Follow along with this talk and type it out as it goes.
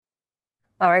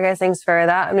All right, guys, thanks for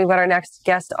that. And we've got our next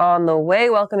guest on the way,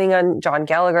 welcoming on John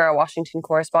Gallagher, a Washington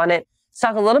correspondent, to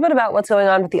talk a little bit about what's going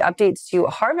on with the updates to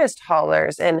harvest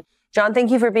haulers. And John,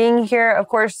 thank you for being here. Of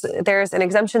course, there's an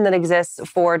exemption that exists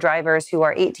for drivers who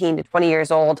are 18 to 20 years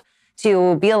old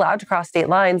to be allowed to cross state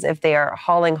lines if they are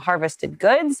hauling harvested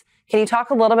goods. Can you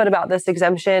talk a little bit about this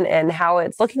exemption and how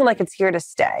it's looking like it's here to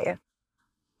stay?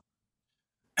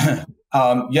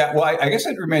 Yeah, well, I guess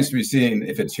it remains to be seen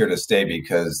if it's here to stay,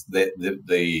 because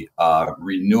the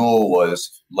renewal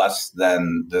was less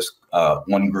than this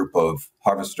one group of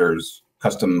harvesters,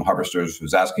 custom harvesters,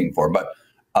 was asking for. But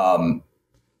so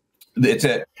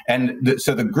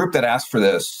the group that asked for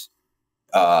this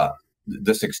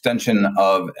extension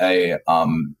of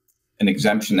an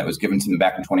exemption that was given to them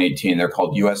back in 2018, they're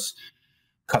called U.S.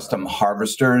 Custom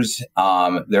Harvesters.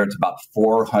 There's about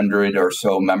 400 or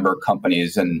so member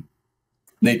companies, and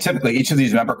they typically, each of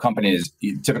these member companies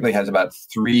typically has about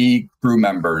 3 crew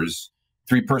members,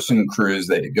 3-person crews.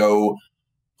 They go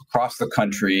across the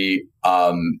country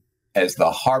as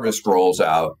the harvest rolls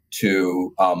out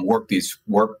to work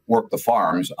the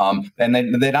farms. And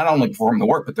they not only perform the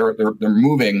work, but they're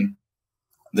moving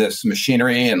this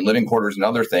machinery and living quarters and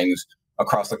other things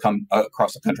across the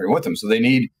country with them. So they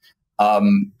need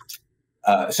when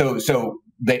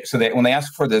they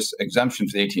ask for this exemption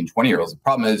for the 18-20-year-olds, the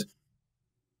problem is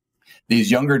these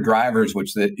younger drivers,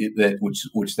 which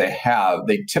they have,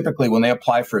 they typically, when they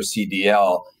apply for a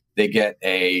CDL, they get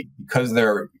because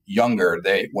they're younger,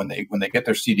 when they get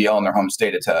their CDL in their home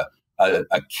state, it's a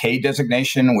K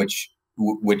designation, which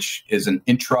is an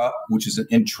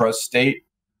intrastate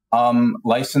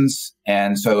license,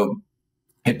 and so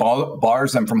it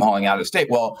bars them from hauling out of state.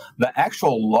 Well, the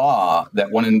actual law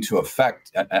that went into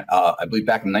effect, I believe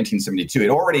back in 1972, it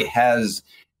already has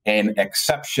an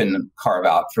exception carve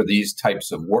out for these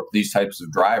types of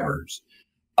drivers.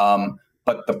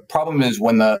 But the problem is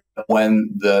when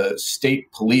the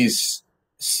state police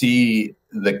see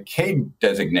the K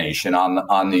designation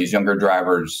on these younger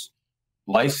drivers'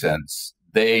 license,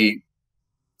 they're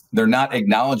not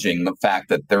acknowledging the fact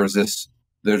that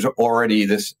there's already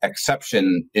this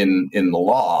exception in the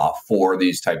law for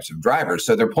these types of drivers.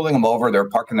 So they're pulling them over, they're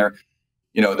parking their,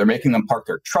 they're making them park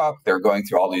their truck, they're going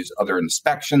through all these other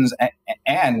inspections.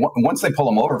 And once they pull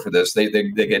them over for this, they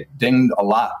get dinged a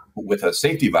lot with a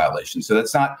safety violation. So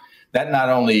that not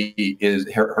only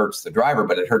hurts the driver,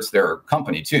 but it hurts their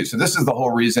company too. So this is the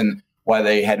whole reason why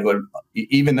they had to,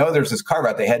 even though there's this carve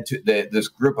out, this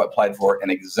group applied for an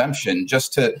exemption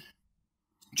just to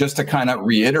kind of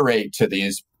reiterate to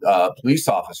these police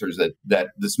officers that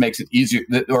this makes it easier,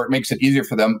 or it makes it easier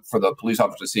for the police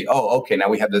officer to see, oh, okay, now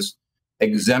we have this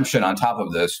exemption on top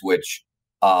of this, which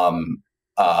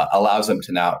allows them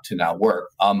to now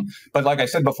work. But like I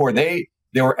said before, they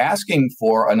were asking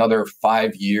for another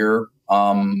 5-year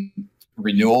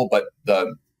renewal, but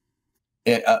the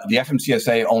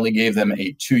FMCSA only gave them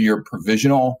a 2-year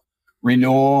provisional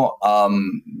renewal,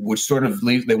 which sort of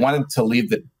they wanted to leave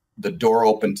the door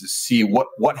open to see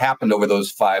what happened over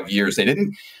those 5 years.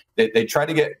 They tried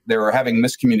to they were having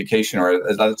miscommunication,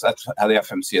 or that's how the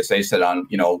FMCSA said, on,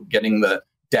 getting the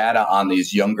data on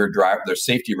these younger drivers, their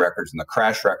safety records and the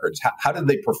crash records. How did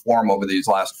they perform over these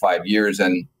last 5 years?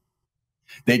 And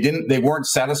they weren't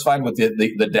satisfied with the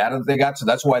data that they got. So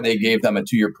that's why they gave them a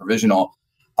 2-year provisional.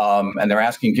 And they're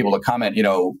asking people to comment,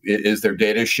 is there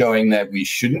data showing that we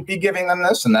shouldn't be giving them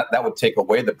this? And that would take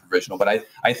away the provisional. But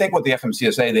I think with the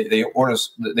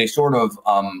FMCSA, they sort of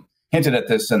hinted at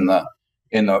this in the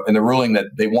ruling, that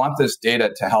they want this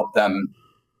data to help them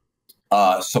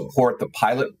support the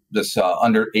pilot, this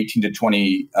under 18 to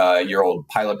 20 year old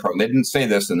pilot program. They didn't say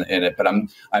this in it, but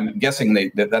I'm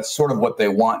guessing that's sort of what they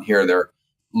want here. They're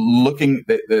looking,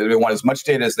 they want as much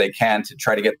data as they can to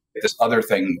try to get this other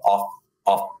thing off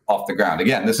the ground.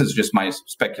 Again, this is just my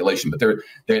speculation, but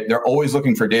they're always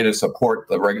looking for data to support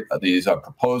these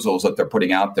proposals that they're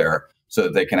putting out there, so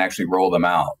that they can actually roll them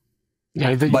out.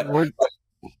 Yeah,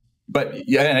 but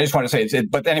yeah, and I just want to say,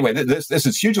 but anyway, this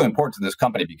is hugely important to this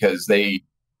company, because they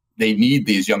need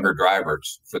these younger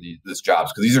drivers for these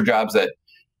jobs, because these are jobs that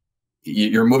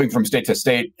you're moving from state to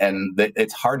state, and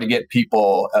it's hard to get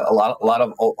people. A lot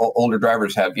of older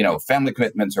drivers have family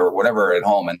commitments or whatever at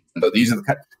home, and so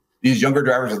these younger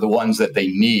drivers are the ones that they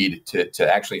need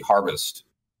to actually harvest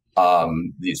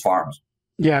these farms.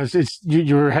 Yeah,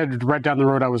 you're headed right down the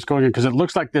road I was going in, because it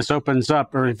looks like this opens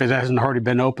up, or if it hasn't already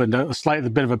been opened, a slightly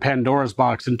bit of a Pandora's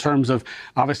box in terms of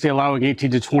obviously allowing 18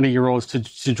 to 20-year-olds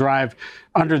to drive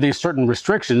under these certain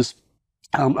restrictions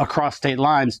across state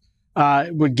lines.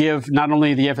 would give not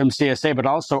only the FMCSA, but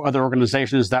also other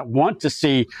organizations that want to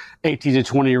see 18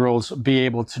 to 20-year-olds be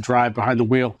able to drive behind the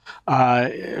wheel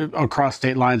across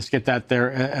state lines, get that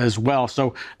there as well.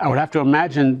 So I would have to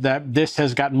imagine that this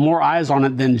has got more eyes on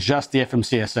it than just the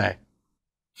FMCSA.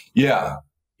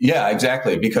 Yeah,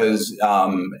 exactly. Because the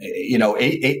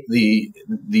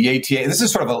ATA. This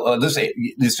is sort of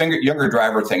this younger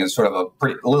driver thing is sort of a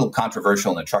little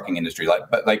controversial in the trucking industry. Like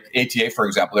ATA, for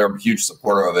example, they're a huge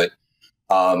supporter of it.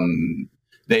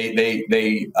 They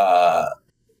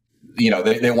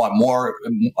want more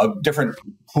different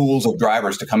pools of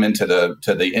drivers to come into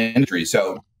the industry.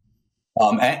 So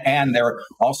and they're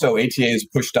also ATA has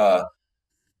pushed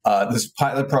this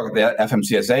pilot program that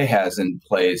FMCSA has in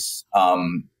place.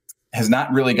 Has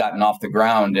not really gotten off the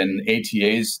ground, and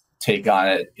ATA's take on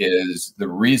it is the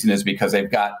reason is because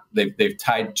they've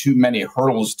tied too many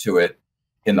hurdles to it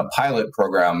in the pilot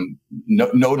program.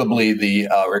 Notably, the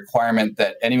requirement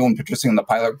that anyone participating in the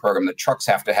pilot program, the trucks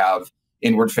have to have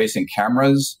inward-facing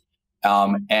cameras,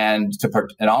 and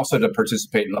also to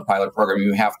participate in the pilot program,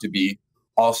 you have to be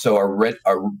also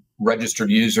a registered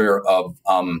user of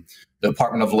the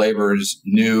Department of Labor's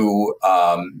new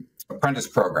apprentice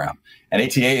program. And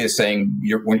ATA is saying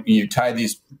when you tie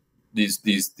these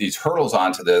hurdles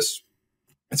onto this,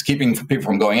 it's keeping people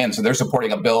from going in. So they're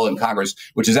supporting a bill in Congress,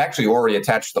 which is actually already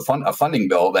attached to a funding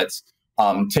bill that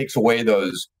takes away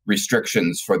those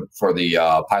restrictions for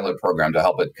the pilot program to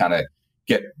help it kind of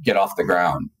get off the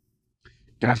ground.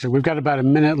 Gotcha. We've got about a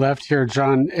minute left here,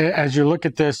 John. As you look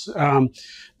at this,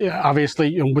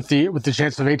 obviously, with the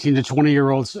chance of 18 to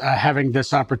 20-year-olds having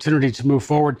this opportunity to move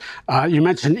forward, you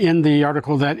mentioned in the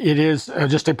article that it is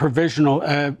just a provisional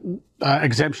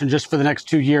exemption just for the next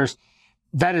 2 years.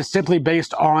 That is simply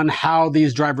based on how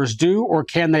these drivers do, or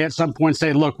can they at some point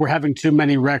say, look, we're having too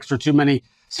many wrecks or too many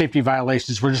safety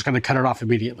violations, we're just going to cut it off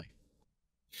immediately?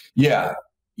 Yeah,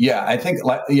 I think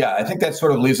that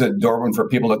sort of leaves a door open for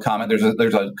people to comment.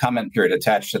 There's a comment period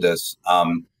attached to this.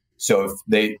 So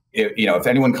if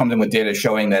anyone comes in with data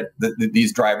showing that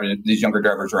these younger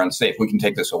drivers are unsafe, we can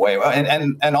take this away.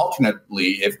 And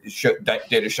alternately, if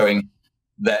data showing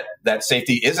that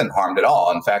safety isn't harmed at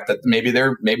all. In fact, that maybe they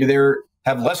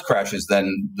have less crashes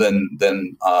than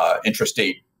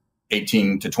intrastate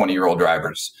 18 to 20-year-old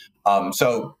drivers.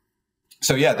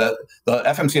 So yeah, the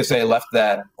FMCSA left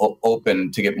that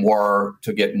open to get more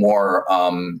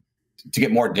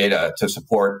data to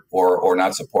support or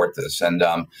not support this. And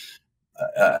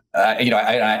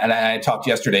I talked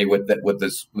yesterday with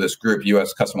this group,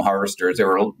 U.S. Custom Harvesters. They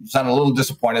were sounded a little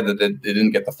disappointed that they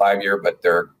didn't get the 5-year, but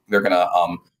they're going to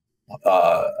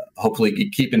hopefully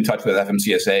keep in touch with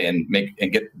FMCSA and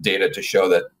get data to show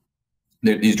that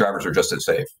these drivers are just as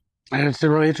safe. And it's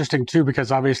really interesting, too,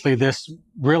 because obviously this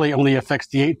really only affects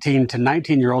the 18 to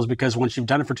 19-year-olds, because once you've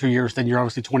done it for 2 years, then you're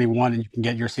obviously 21 and you can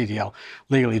get your CDL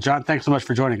legally. John, thanks so much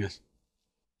for joining us.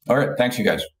 All right. Thanks, you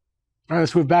guys. All right,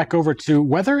 let's move back over to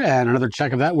weather and another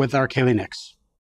check of that with our Kaylee Nix.